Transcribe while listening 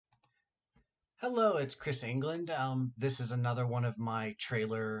Hello, it's Chris England. This is another one of my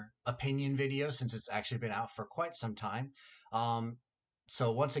trailer opinion videos since it's actually been out for quite some time. Um,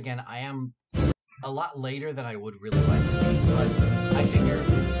 so once again, I am a lot later than I would really like to be, but I figure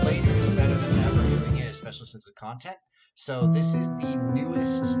later is better than never doing it, especially since the content. So this is the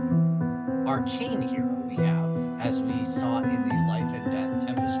newest arcane hero we have, as we saw in the Life and Death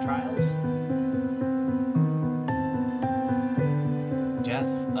Tempest Trials.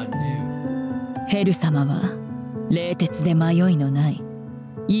 Death anew. ヘル様は冷徹で迷いのない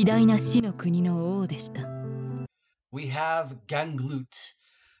偉大な死の国の王でした。We have Ganglot.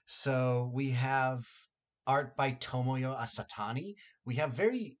 So we have art by Tomoyo Asatani. We have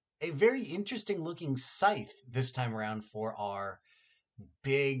a very interesting looking scythe this time around for our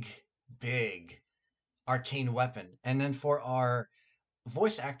big arcane weapon. And then for our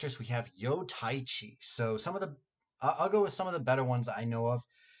voice actress, we have Taichi. So I'll go with some of the better ones I know of.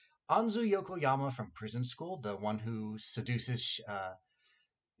 Anzu Yokoyama from Prison School, the one who seduces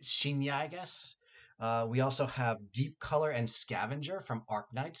Shinya, I guess. We also have Deep Color and Scavenger from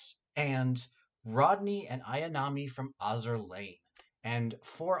Arknights, and Rodney and Ayanami from Azur Lane. And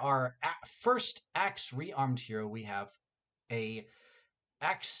for our first Axe Rearmed hero, we have a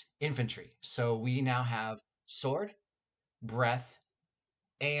Axe Infantry. So we now have Sword, Breath,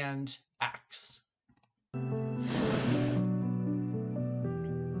 and Axe.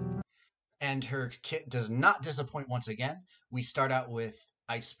 And her kit does not disappoint once again. We start out with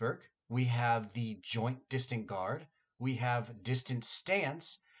Iceberg. We have the Joint Distant Guard. We have Distant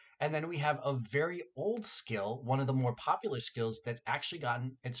Stance. And then we have a very old skill, one of the more popular skills that's actually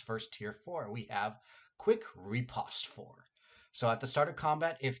gotten its first tier 4. We have Quick Riposte 4. So at the start of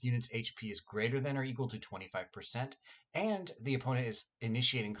combat, if the unit's HP is greater than or equal to 25%, and the opponent is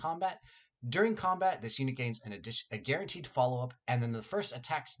initiating combat, during combat, this unit gains a guaranteed follow-up, and then the first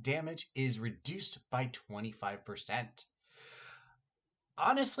attack's damage is reduced by 25%.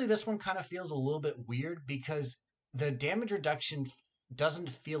 Honestly, this one kind of feels a little bit weird because the damage reduction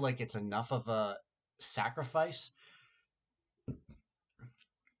doesn't feel like it's enough of a sacrifice.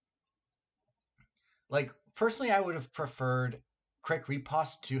 Like, personally, I would have preferred Quick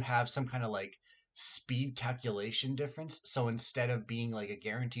Riposte to have some kind of like speed calculation difference. So instead of being like a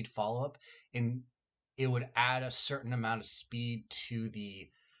guaranteed follow-up, it would add a certain amount of speed to the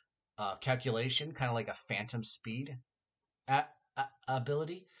calculation, kind of like a phantom speed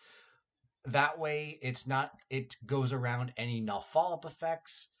ability. That way it goes around any null follow-up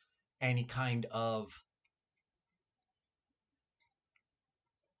effects, any kind of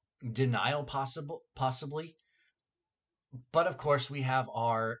denial possibly. But of course, we have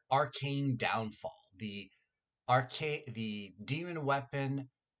our arcane downfall, the demon weapon,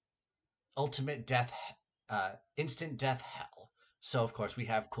 ultimate death, instant death hell. So of course we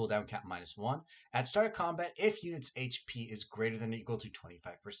have cooldown cap -1. At start of combat, if unit's HP is greater than or equal to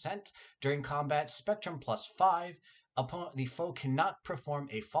 25%, during combat, spectrum +5. The foe cannot perform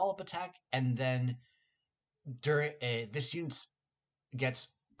a follow-up attack, and then during this unit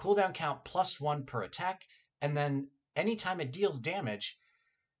gets cooldown count +1 per attack, and then anytime it deals damage,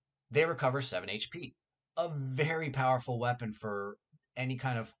 they recover 7 HP. A very powerful weapon for any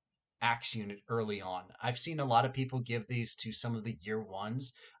kind of Axe unit early on. I've seen a lot of people give these to some of the year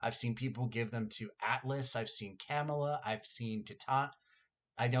 1s. I've seen people give them to Atlas. I've seen Camilla. I've seen Titan.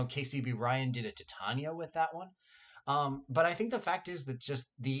 I know KCB Ryan did a Titania with that one. But I think the fact is that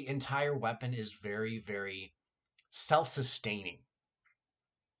just the entire weapon is very, very self-sustaining.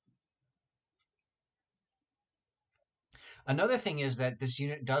 Another thing is that this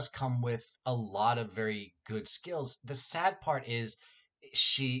unit does come with a lot of very good skills. The sad part is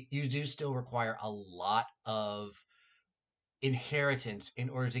you do still require a lot of inheritance in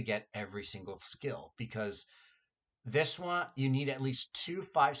order to get every single skill, because this one you need at least 2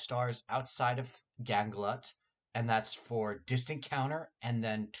 5 stars outside of Ganglot, and that's for distant counter and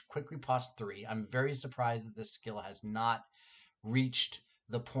then Quick Riposte 3. I'm very surprised that this skill has not reached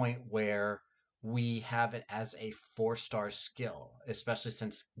the point where we have it as a 4-star skill, especially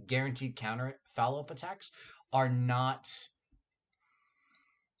since guaranteed counter follow-up attacks are not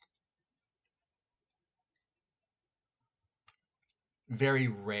very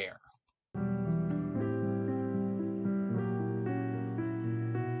rare.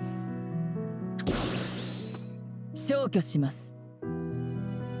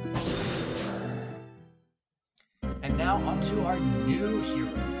 And now onto our new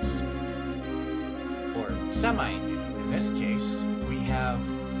heroes, or semi-new. In this case, we have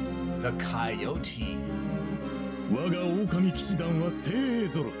the Coyote.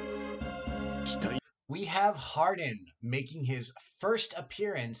 We have Hardin making his first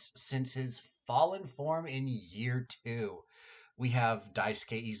appearance since his fallen form in year 2. We have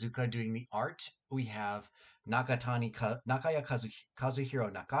Daisuke Iizuka doing the art. We have Nakaya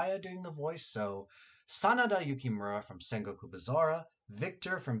Kazuhiro Nakaya doing the voice. So Sanada Yukimura from Sengoku Bizarre,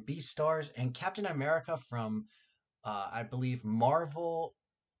 Victor from Beastars, and Captain America from, I believe, Marvel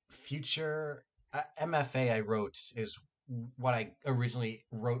Future. MFA I wrote is what I originally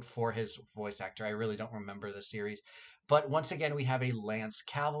wrote for his voice actor. I really don't remember the series. But once again, we have a Lance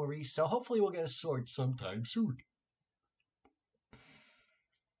Cavalry, so hopefully we'll get a sword sometime soon.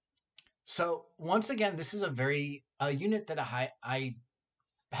 So once again, this is a unit that I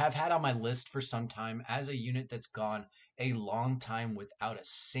have had on my list for some time as a unit that's gone a long time without a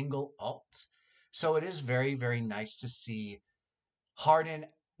single ult. So it is very, very nice to see Hardin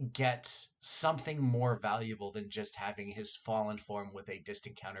get something more valuable than just having his fallen form with a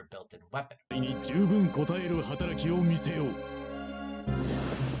distant counter built-in weapon.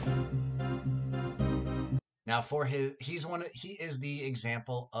 Now for he is the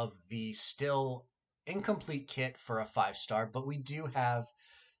example of the still incomplete kit for a 5-star, but we do have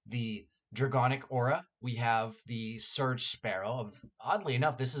the Dragonic Aura. We have the Surge Sparrow. Oddly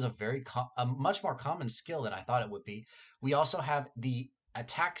enough, this is a much more common skill than I thought it would be. We also have the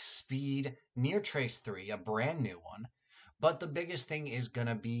Attack Speed Near Trace 3, a brand new one. But the biggest thing is going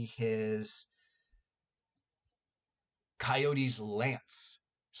to be his Coyote's Lance.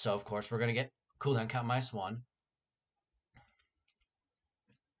 So, of course, we're going to get cooldown count -1.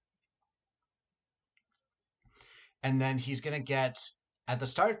 And then he's going to get, at the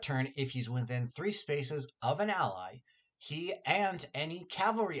start of turn, if he's within 3 spaces of an ally, he and any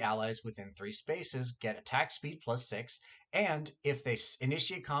cavalry allies within 3 spaces get attack speed +6, and if they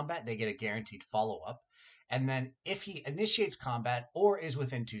initiate combat, they get a guaranteed follow-up. And then if he initiates combat or is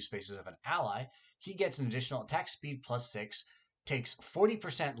within 2 spaces of an ally, he gets an additional attack speed +6, takes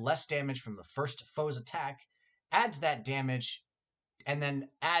 40% less damage from the first foe's attack, adds that damage, and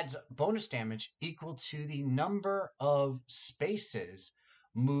then adds bonus damage equal to the number of spaces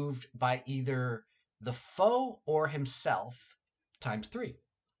moved by either the foe or himself times 3.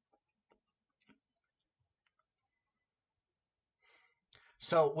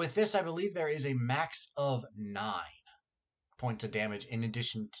 So with this, I believe there is a max of 9 points of damage in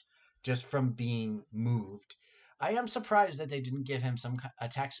addition to just from being moved. I am surprised that they didn't give him some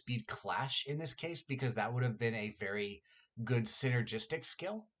attack speed clash in this case, because that would have been a very good synergistic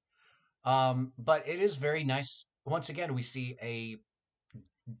skill. But it is very nice. Once again, we see a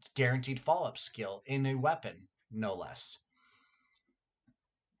guaranteed follow-up skill in a weapon, no less.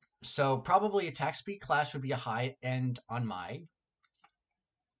 So probably attack speed clash would be a high end on mine.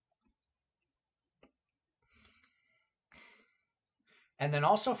 And then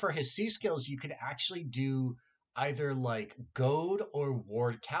also for his C skills, you could actually do either like goad or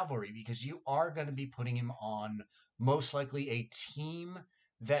ward cavalry, because you are going to be putting him on most likely a team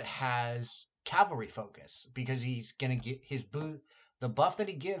that has cavalry focus, because he's going to get his the buff that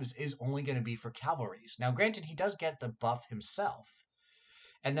he gives is only going to be for cavalries. Now, granted, he does get the buff himself.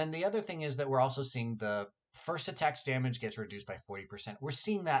 And then the other thing is that we're also seeing the first attack's damage gets reduced by 40%. We're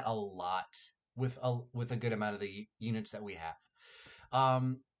seeing that a lot with a good amount of the units that we have.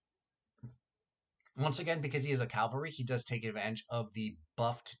 Once again, because he is a cavalry, he does take advantage of the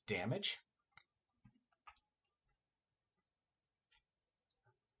buffed damage.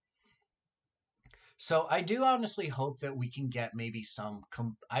 So I do honestly hope that we can get maybe some...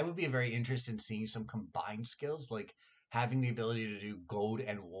 I would be very interested in seeing some combined skills, like having the ability to do goad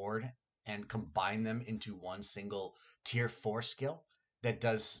and ward and combine them into one single tier 4 skill that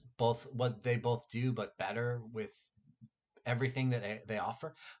does both what they both do, but better with everything that they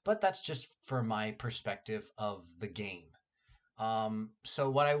offer. But that's just for my perspective of the game.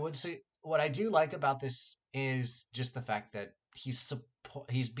 So what I would say, what I do like about this is just the fact that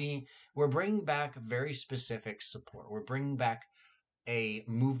we're bringing back very specific support. We're bringing back a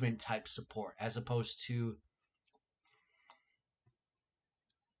movement type support as opposed to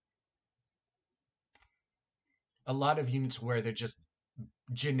a lot of units where they're just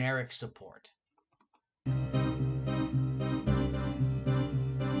generic support.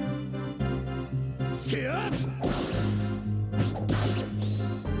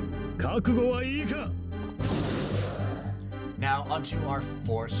 Now onto our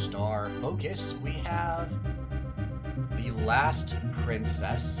 4-star focus. We have the Last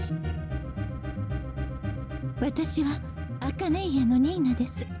Princess.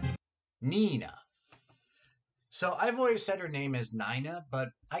 Nyna. So I've always said her name as Nyna, but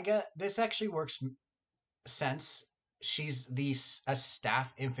I get this actually works sense. She's a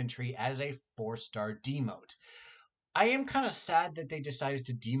staff infantry as a 4-star demote. I am kind of sad that they decided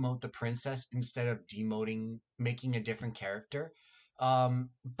to demote the princess instead of making a different character.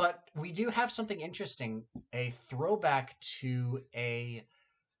 But we do have something interesting, a throwback to a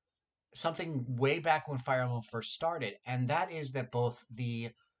something way back when Fire Emblem first started, and that is that both the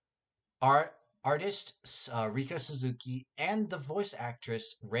art artist Rika Suzuki and the voice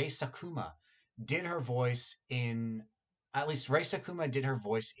actress Rei Sakuma did her voice in at least Rei Sakuma did her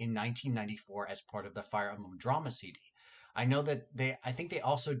voice in 1994 as part of the Fire Emblem drama CD. I know that I think they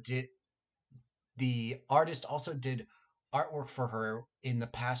also did the artist also did artwork for her in the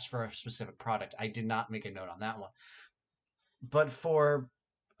past for a specific product. I did not make a note on that one. But for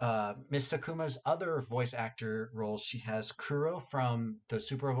Miss Sakuma's other voice actor roles, she has Kuro from the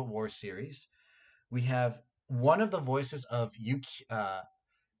Super Robot Wars series. We have one of the voices of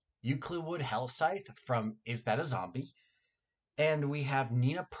Euclidwood Hellscythe from Is That a Zombie? And we have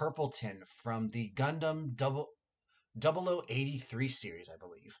Nyna Purpleton from the Gundam 0083 series, I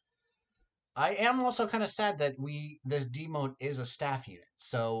believe. I am also kind of sad that this demote is a staff unit.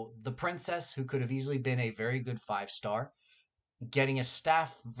 So the princess, who could have easily been a very good 5-star, getting a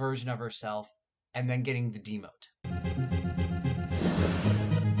staff version of herself, and then getting the demote.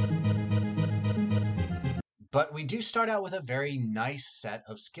 But we do start out with a very nice set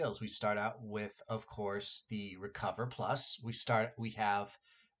of skills. We start out with, of course, the Recover Plus. We have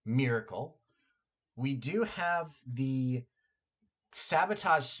Miracle. We do have the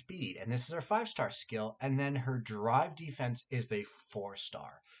Sabotage Speed, and this is her 5-star skill, and then her Drive Defense is a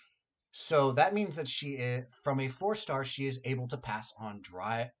 4-star. So that means that from a 4-star, she is able to pass on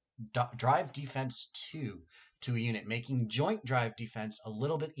Drive Defense 2 to a unit, making Joint Drive Defense a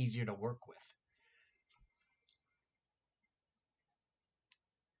little bit easier to work with.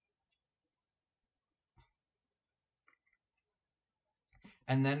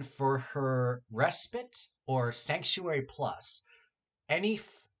 And then for her Respite or Sanctuary Plus, any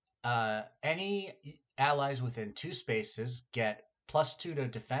allies within 2 spaces get +2 to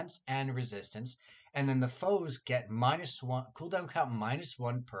defense and resistance, and then the foes get -1 cooldown count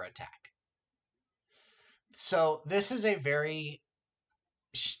 -1 per attack. So this is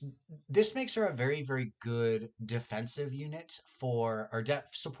this makes her a very, very good defensive unit or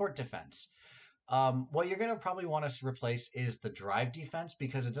support defense. What you're going to probably want to replace is the drive defense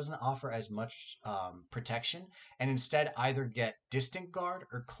because it doesn't offer as much protection, and instead either get distant guard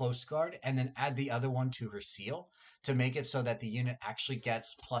or close guard and then add the other one to her seal to make it so that the unit actually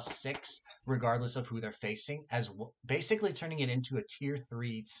gets +6 regardless of who they're facing, basically turning it into a tier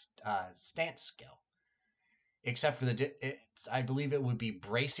 3 stance skill. Except for I believe it would be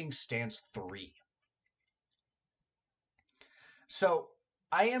bracing stance 3. So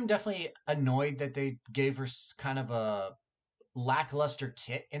I am definitely annoyed that they gave her kind of a lackluster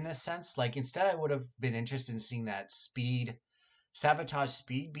kit in this sense. Like, instead, I would have been interested in seeing that Sabotage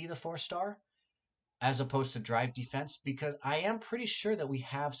Speed be the 4-star as opposed to Drive Defense, because I am pretty sure that we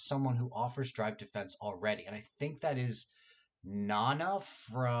have someone who offers Drive Defense already, and I think that is Nana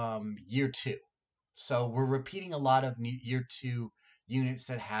from Year 2. So we're repeating a lot of Year 2 units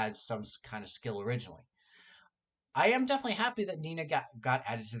that had some kind of skill originally. I am definitely happy that Nyna got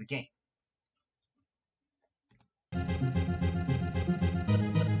added to the game.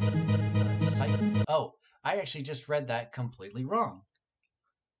 Oh, I actually just read that completely wrong.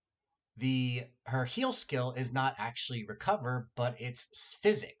 Her heal skill is not actually Recover, but it's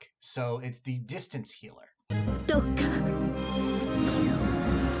Physic, so it's the distance healer.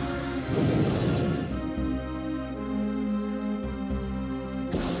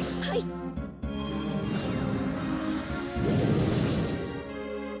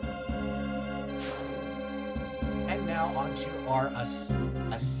 And now onto our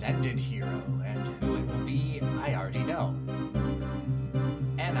Ascended hero, and who it will be, I already know.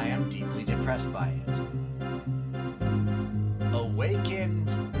 And I am deeply depressed by it. Awakened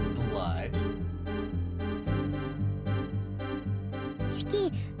Blood.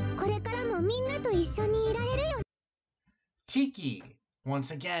 Tiki,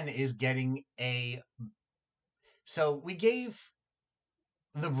 once again, is getting a... So we gave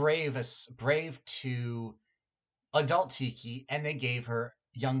the Brave to adult Tiki, and they gave her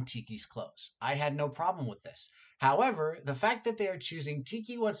young Tiki's clothes. I had no problem with this. However, the fact that they are choosing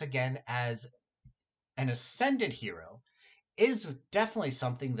Tiki once again as an Ascended hero is definitely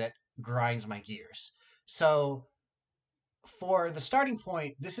something that grinds my gears. So for the starting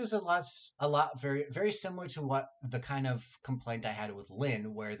point, this is a lot very, very similar to what the kind of complaint I had with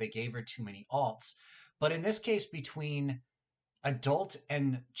Lynn, where they gave her too many alts. But in this case, between adult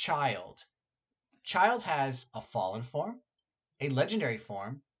and child has a fallen form, a legendary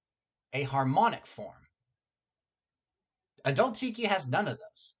form, a harmonic form. Adult Tiki has none of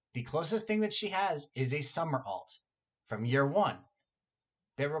those. The closest thing that she has is a summer alt from year 1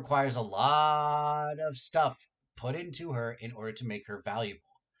 that requires a lot of stuff put into her in order to make her valuable.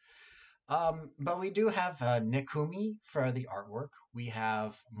 But we do have Nikumi for the artwork. We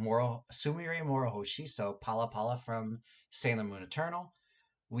have Sumire Morohoshi, so Pala Pala from Sailor Moon Eternal.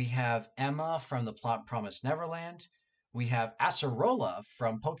 We have Emma from the Plot Promised Neverland. We have Acerola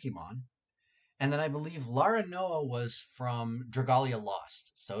from Pokemon. And then I believe Lara Noah was from Dragalia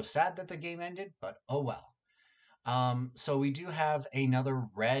Lost. So sad that the game ended, but oh well. So we do have another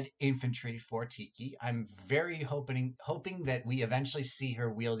red infantry for Tiki. I'm very hoping that we eventually see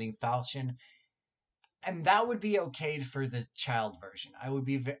her wielding falchion, and that would be okay for the child version. I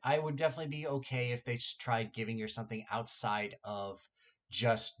would definitely be okay if they tried giving her something outside of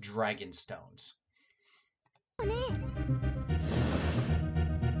just dragon stones.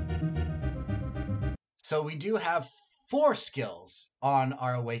 So we do have 4 skills on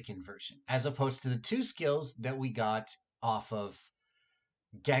our Awakened version, as opposed to the 2 skills that we got off of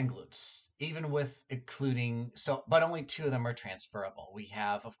Ganglots, even with including, but only 2 of them are transferable. We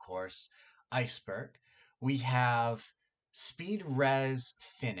have, of course, Iceberg. We have Speed Res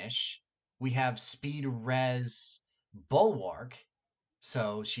Finish. We have Speed Res Bulwark.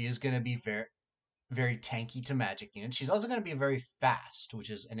 So she is going to be very, very tanky to magic units. She's also going to be very fast, which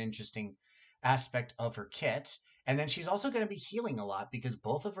is an interesting aspect of her kit. And then she's also going to be healing a lot because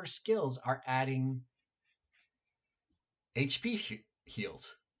both of her skills are adding HP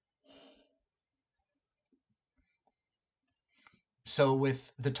heals. So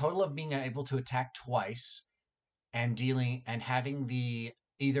with the total of being able to attack twice and having the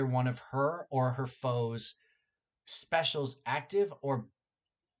either one of her or her foes specials active, or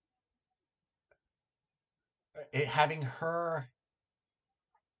having her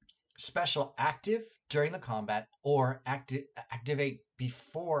special active during the combat or activate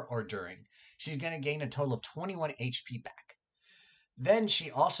before or during, she's going to gain a total of 21 HP back. Then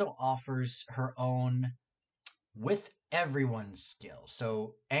she also offers her own with everyone skill.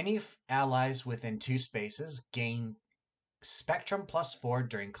 So any allies within 2 spaces gain Spectrum +4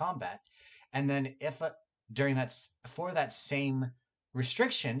 during combat, and then if for that same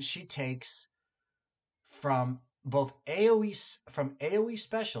restriction, she takes from both AoE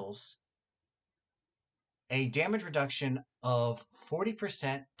specials a damage reduction of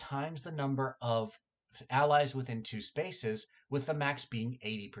 40% times the number of allies within 2 spaces, with the max being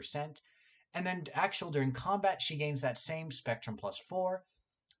 80%. And then during combat, she gains that same Spectrum +4,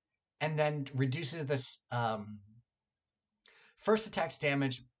 and then reduces this first attack's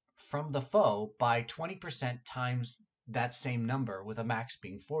damage from the foe by 20% times that same number, with a max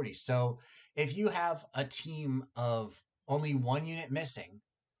being 40. So if you have a team of only 1 unit missing,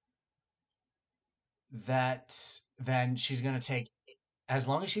 then she's going to take, as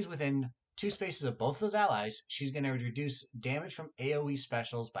long as she's within 2 spaces of both those allies, she's going to reduce damage from AoE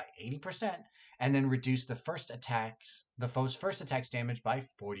specials by 80%, and then reduce the foe's first attack's damage by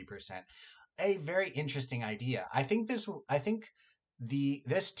 40%. A very interesting idea. I think this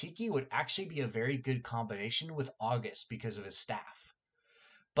Tiki would actually be a very good combination with August because of his staff.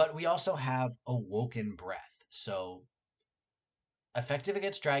 But we also have Awoken Breath. So effective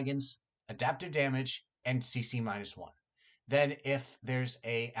against dragons, adaptive damage, and CC -1. Then if there's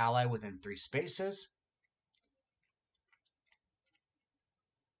a ally within 3 spaces,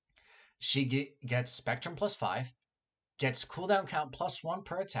 she gets Spectrum +5, gets cooldown count +1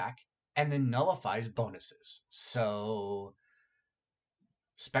 per attack, and then nullifies bonuses. So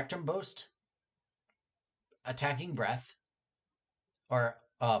Spectrum Boost, Attacking Breath, or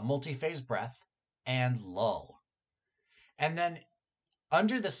Multi-Phase Breath, and Lull. And then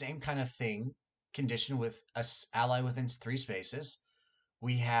under the same kind of condition with an ally within 3 spaces,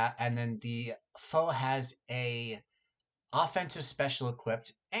 and then the foe has a offensive special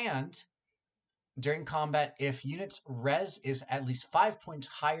equipped, and during combat, if unit's res is at least 5 points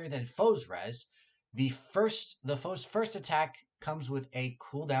higher than foe's res, the foe's first attack comes with a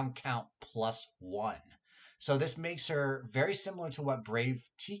cooldown count +1. So this makes her very similar to what Brave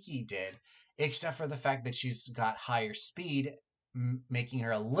Tiki did, except for the fact that she's got higher speed, making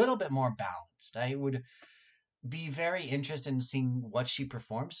her a little bit more balanced. I would be very interested in seeing what she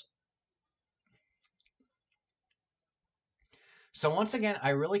performs. So once again, I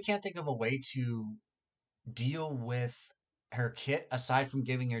really can't think of a way to deal with her kit aside from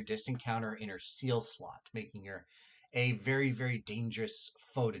giving her distant counter in her seal slot, making her a very, very dangerous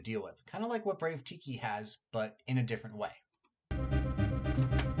foe to deal with. Kind of like what Brave Tiki has, but in a different way.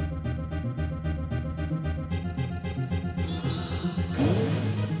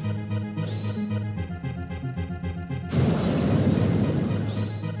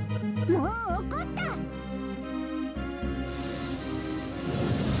 もう怒った。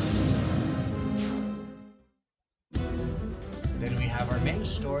 Then we have our main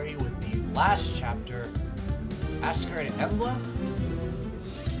story with the last chapter, Asuka and Embla.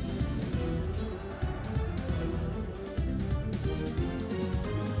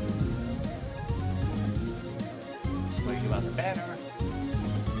 Explaining about the banner.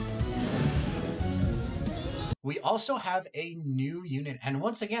 We also have a new unit, and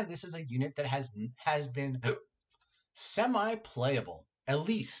once again, this is a unit that has been semi-playable.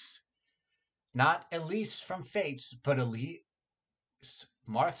 Elice. Not Elice from Fates, but Elice,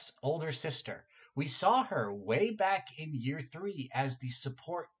 Marth's older sister. We saw her way back in year 3 as the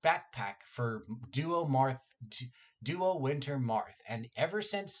support backpack for Duo Winter Marth. And ever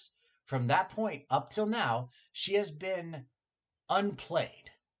since, from that point up till now, she has been unplayed.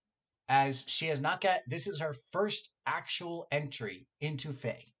 As she has not got, this is her first actual entry into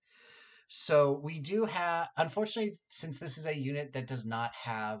Fae. So we do have, unfortunately, since this is a unit that does not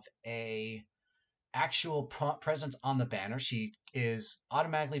have a actual presence on the banner, she is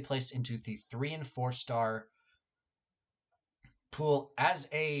automatically placed into the 3 and 4 star pool as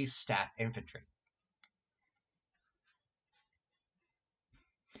a staff infantry.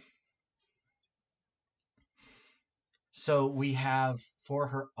 So we have for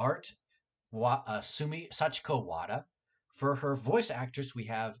her art, Sumi Sachiko Wada. For her voice actress, we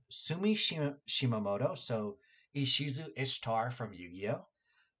have Sumi Shimamoto, so Ishizu Ishtar from Yu-Gi-Oh!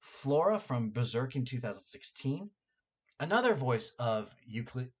 Flora from Berserk in 2016, another voice of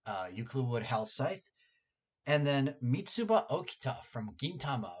Euclid Hell Scythe, and then Mitsuba Okita from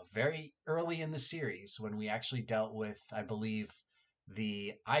Gintama, very early in the series when we actually dealt with, I believe,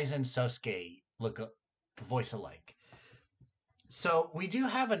 the Aizen Sosuke voice alike. So we do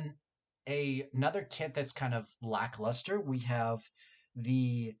have another kit that's kind of lackluster. We have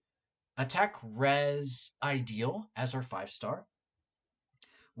the Attack Res Ideal as our 5 star.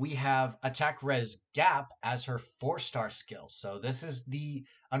 We have Attack Res Gap as her 4 star skill. So this is the,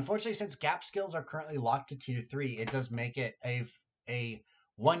 unfortunately, since Gap skills are currently locked to tier 3, it does make it a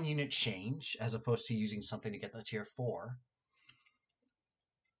 1 unit change as opposed to using something to get the tier 4.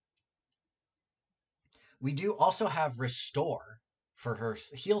 We do also have Restore for her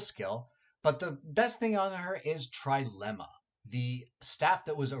heal skill, but the best thing on her is Trilemma, the staff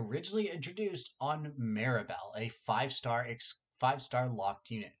that was originally introduced on Maribel, a 5 star locked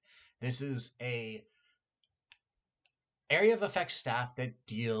unit. This is a area of effect staff that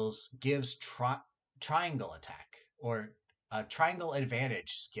gives triangle attack or a triangle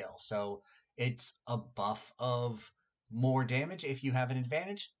advantage skill. So it's a buff of more damage if you have an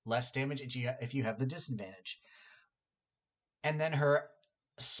advantage, less damage if you have the disadvantage. And then her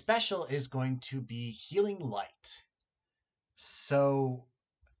special is going to be Healing Light. So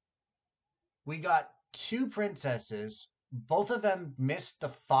we got 2 princesses. Both of them missed the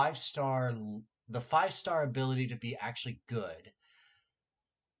 5 star ability to be actually good.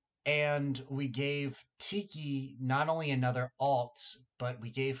 And we gave Tiki not only another alt, but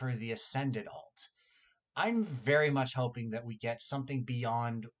we gave her the Ascended alt. I'm very much hoping that we get something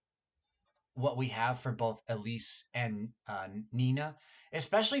beyond what we have for both Elice and Nyna,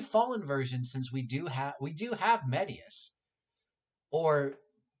 especially Fallen version, since we do have Matthis, or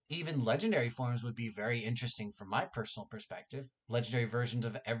even legendary forms would be very interesting from my personal perspective. Legendary versions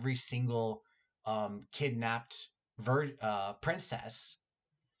of every single kidnapped princess.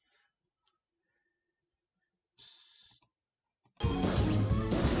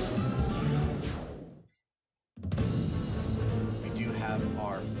 We do have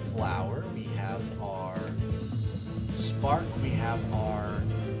our flower, we have our spark, we have our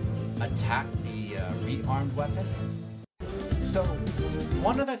attack, the rearmed weapon. So,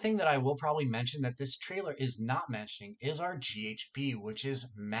 one other thing that I will probably mention that this trailer is not mentioning is our GHP, which is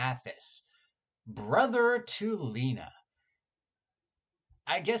Matthis, brother to Lena.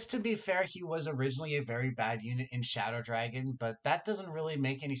 I guess to be fair, he was originally a very bad unit in Shadow Dragon, but that doesn't really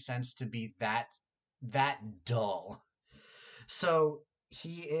make any sense to be that dull. So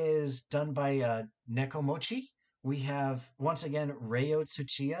he is done by Nekomochi. We have, once again, Reio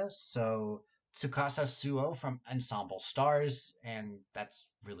Tsuchida, so Tsukasa Suo from Ensemble Stars, and that's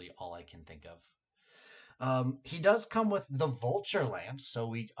really all I can think of. He does come with the Vulture Lance, so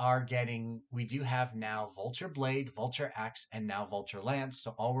we do have now Vulture Blade, Vulture Axe, and now Vulture Lance,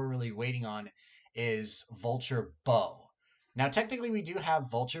 so all we're really waiting on is Vulture Bow. Now, technically, we do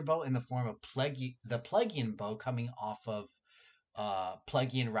have Vulture Bow in the form of the Plaguean Bow coming off of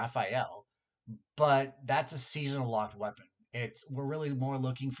Plaguean Raphael, but that's a seasonal locked weapon. We're really more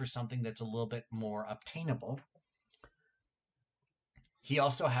looking for something that's a little bit more obtainable. He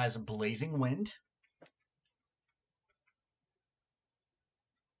also has Blazing Wind.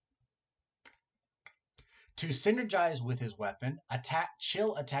 To synergize with his weapon,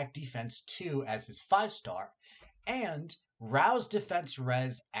 chill attack defense 2 as his 5-star, and rouse defense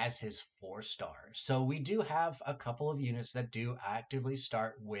res as his 4-star. So we do have a couple of units that do actively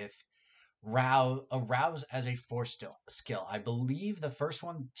start with rouse as a 4 skill. I believe the first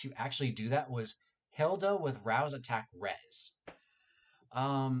one to actually do that was Hilda with rouse attack res.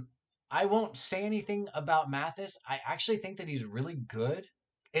 I won't say anything about Matthis. I actually think that he's really good,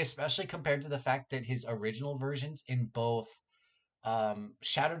 especially compared to the fact that his original versions in both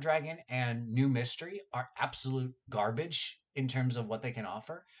Shadow Dragon and New Mystery are absolute garbage in terms of what they can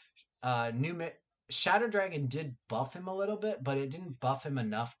offer. Shadow Dragon did buff him a little bit, but it didn't buff him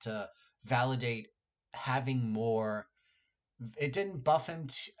enough to validate having more. It didn't buff him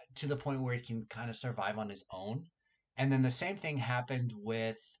to the point where he can kind of survive on his own. And then the same thing happened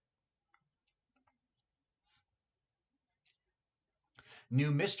with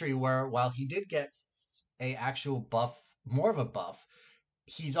New Mystery, where while he did get a actual buff, more of a buff,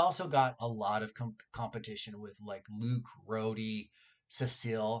 he's also got a lot of competition with like Luke, Rhodey,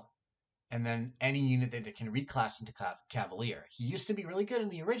 Cecile, and then any unit that can reclass into Cavalier. He used to be really good in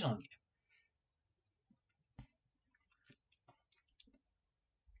the original game.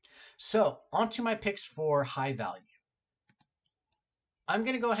 So, on to my picks for high value. I'm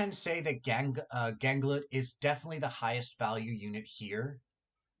going to go ahead and say that Ganglot is definitely the highest value unit here.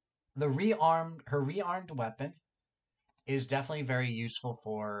 Her rearmed weapon is definitely very useful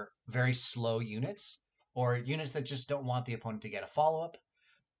for very slow units or units that just don't want the opponent to get a follow-up.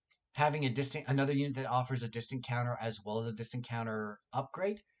 Having another unit that offers a distant counter as well as a distant counter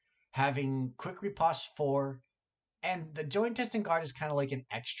upgrade. Having quick riposte 4, and the joint distant guard is kind of like an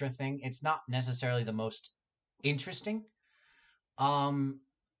extra thing. It's not necessarily the most interesting. In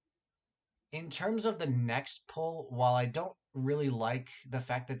terms of the next pull, while I don't really like the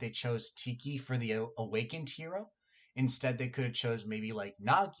fact that they chose Tiki for the awakened hero, instead they could have chose maybe like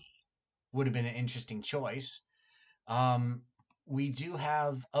Nagi. Would have been an interesting choice. We do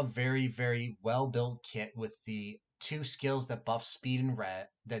have a very, very well-built kit with the 2 skills that buff speed and res,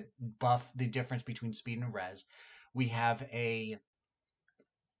 that buff the difference between speed and res. We have a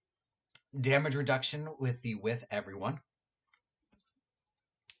damage reduction with everyone,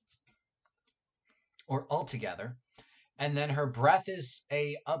 or altogether. And then her breath is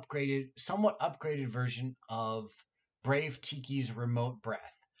a somewhat upgraded version of Brave Tiki's remote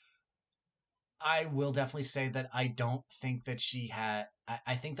breath. I will definitely say that I don't think that she had.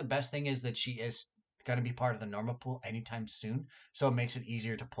 I think the best thing is that she is going to be part of the normal pool anytime soon, so it makes it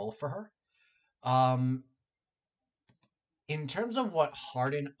easier to pull for her. In terms of what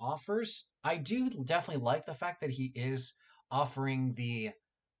Hardin offers, I do definitely like the fact that he is offering the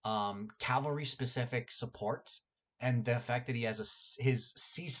cavalry specific supports, and the fact that he has his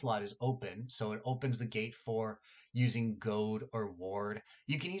C slot is open, so it opens the gate for using goad or ward.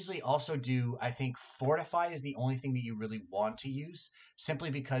 You can easily also do, I think, fortify is the only thing that you really want to use, simply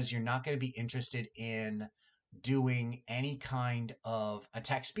because you're not going to be interested in doing any kind of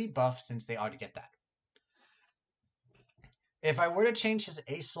attack speed buff since they already get that. If I were to change his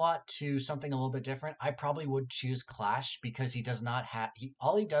A slot to something a little bit different, I probably would choose Clash, because he does not have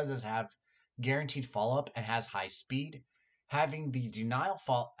all he does is have guaranteed follow-up and has high speed. Having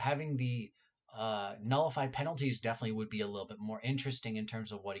the nullify penalties definitely would be a little bit more interesting in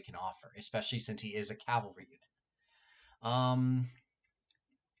terms of what he can offer, especially since he is a cavalry unit.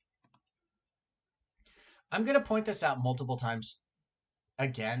 I'm going to point this out multiple times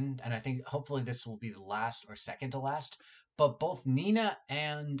again, and I think hopefully this will be the last or second to last, but both Nyna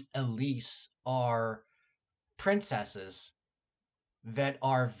and Elice are princesses that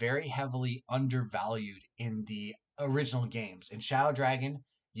are very heavily undervalued in the original games. In Shadow Dragon,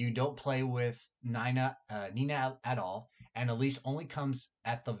 you don't play with Nyna at all, and Elice only comes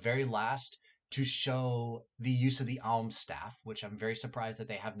at the very last to show the use of the Alm Staff, which I'm very surprised that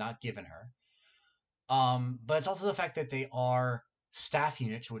they have not given her. But it's also the fact that they are staff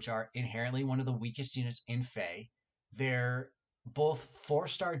units, which are inherently one of the weakest units in Fae. They're both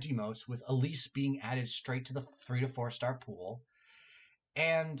 4-star demos, with Elice being added straight to the 3 to 4-star pool.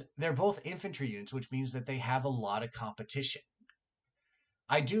 And they're both infantry units, which means that they have a lot of competition.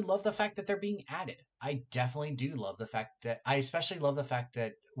 I do love the fact that they're being added. I definitely do love the fact that, I especially love the fact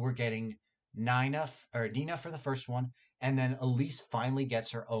that we're getting Nyna for the first one, and then Elice finally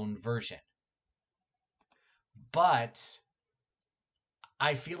gets her own version. But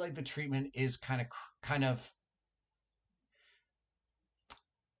I feel like the treatment is kind of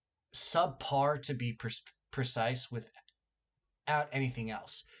subpar, to be precise, with out anything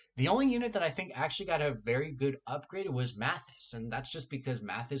else. The only unit that I think actually got a very good upgrade was Matthis, and that's just because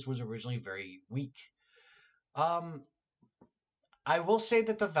Matthis was originally very weak. Um, I will say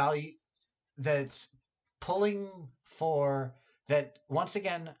that the value that's pulling for that once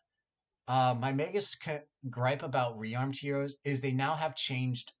again, my biggest gripe about rearmed heroes is they now have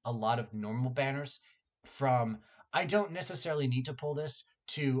changed a lot of normal banners from I don't necessarily need to pull this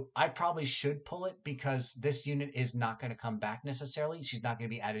to I probably should pull it because this unit is not going to come back necessarily. She's not going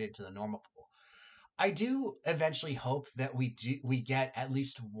to be added into the normal pool. I do eventually hope that we get at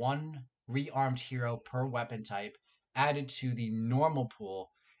least one rearmed hero per weapon type added to the normal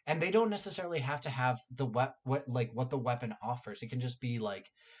pool, and they don't necessarily have to have the what the weapon offers. It can just be like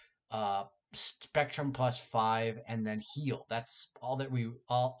spectrum plus 5 and then heal. That's all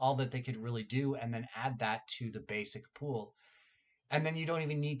that they could really do, and then add that to the basic pool. And then you don't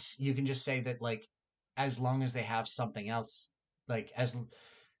even need you can just say that like as long as they have something else, like as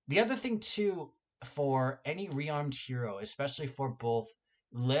the other thing too, for any rearmed hero, especially for both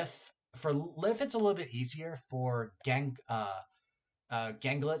Lif, for Lif it's a little bit easier. For Ganglot,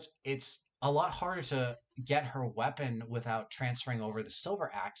 it's a lot harder to get her weapon without transferring over the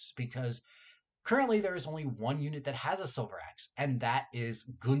silver axe because currently there is only one unit that has a silver axe, and that is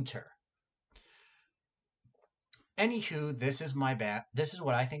Gunter. Anywho, this is my this is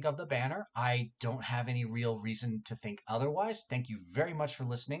what I think of the banner. I don't have any real reason to think otherwise. Thank you very much for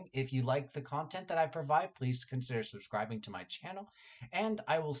listening. If you like the content that I provide, please consider subscribing to my channel, and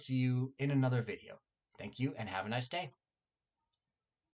I will see you in another video. Thank you and have a nice day.